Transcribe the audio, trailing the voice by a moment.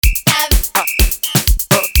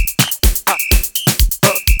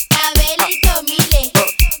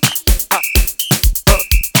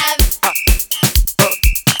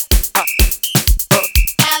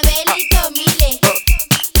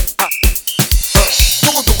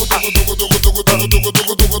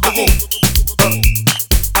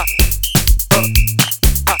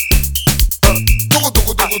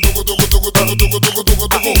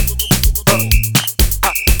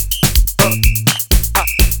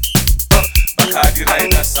Bakadi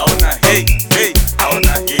rider sauna, hey, hey,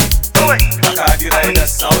 auna hey. Bakadi rider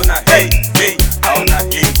sauna, hey, hey, auna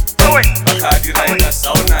hey. Bakadi rider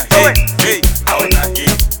sauna, hey, hey, auna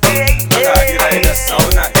hey. Bakadi rider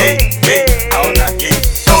sauna, hey, hey, auna hey.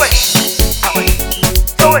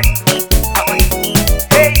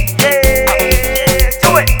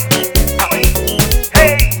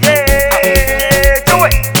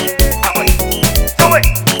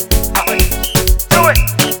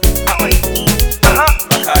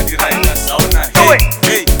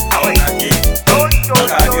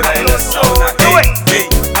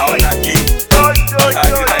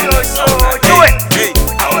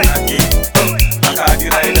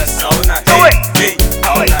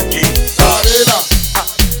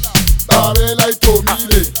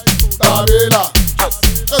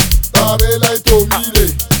 Tabela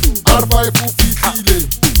itomile, arba ifufitile.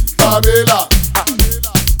 Tabela,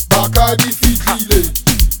 Bakadi fitile.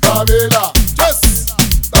 Tabela, yes.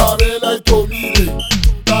 Tabela itomile.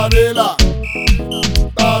 Tabela,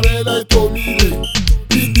 Tabela itomile.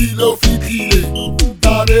 PHINDI lo fitile.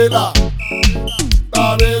 Tabela,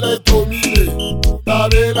 Tabela itomile.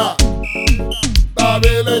 Tabela,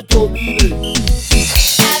 Tabela itomile.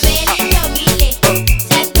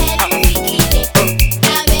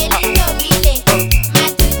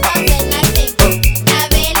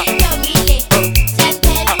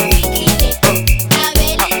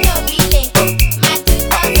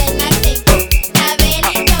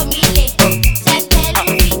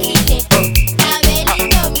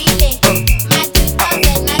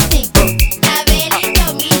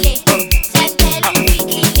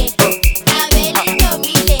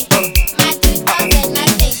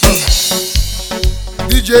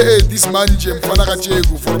 DJ, this man Jem Fanaka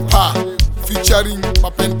Jegu for Pa, featuring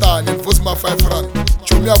Mapenta and Vosma 5 Rand.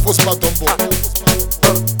 Chumia Vosma Dombo.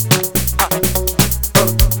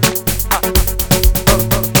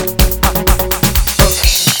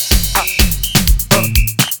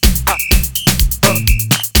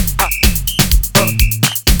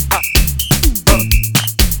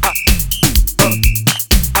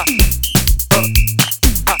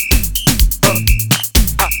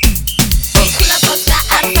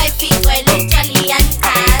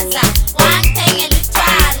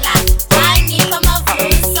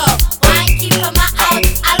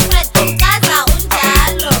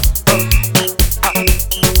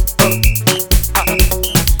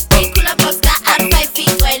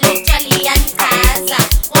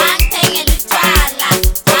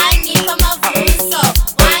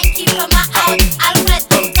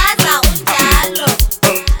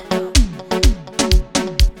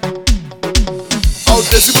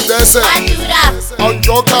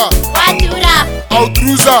 Joker,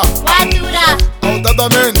 Outruza,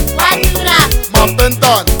 Outadamen,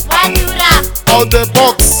 Mapentan, Out the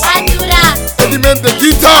box, Element the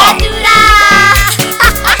guitar.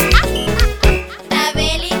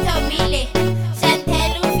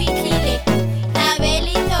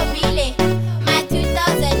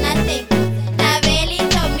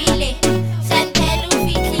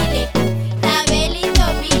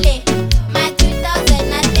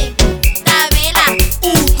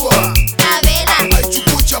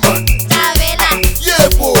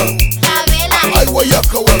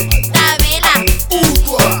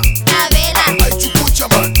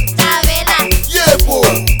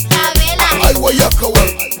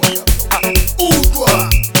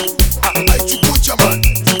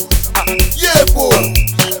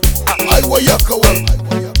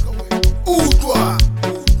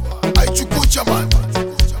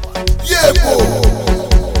 Yeah, boy.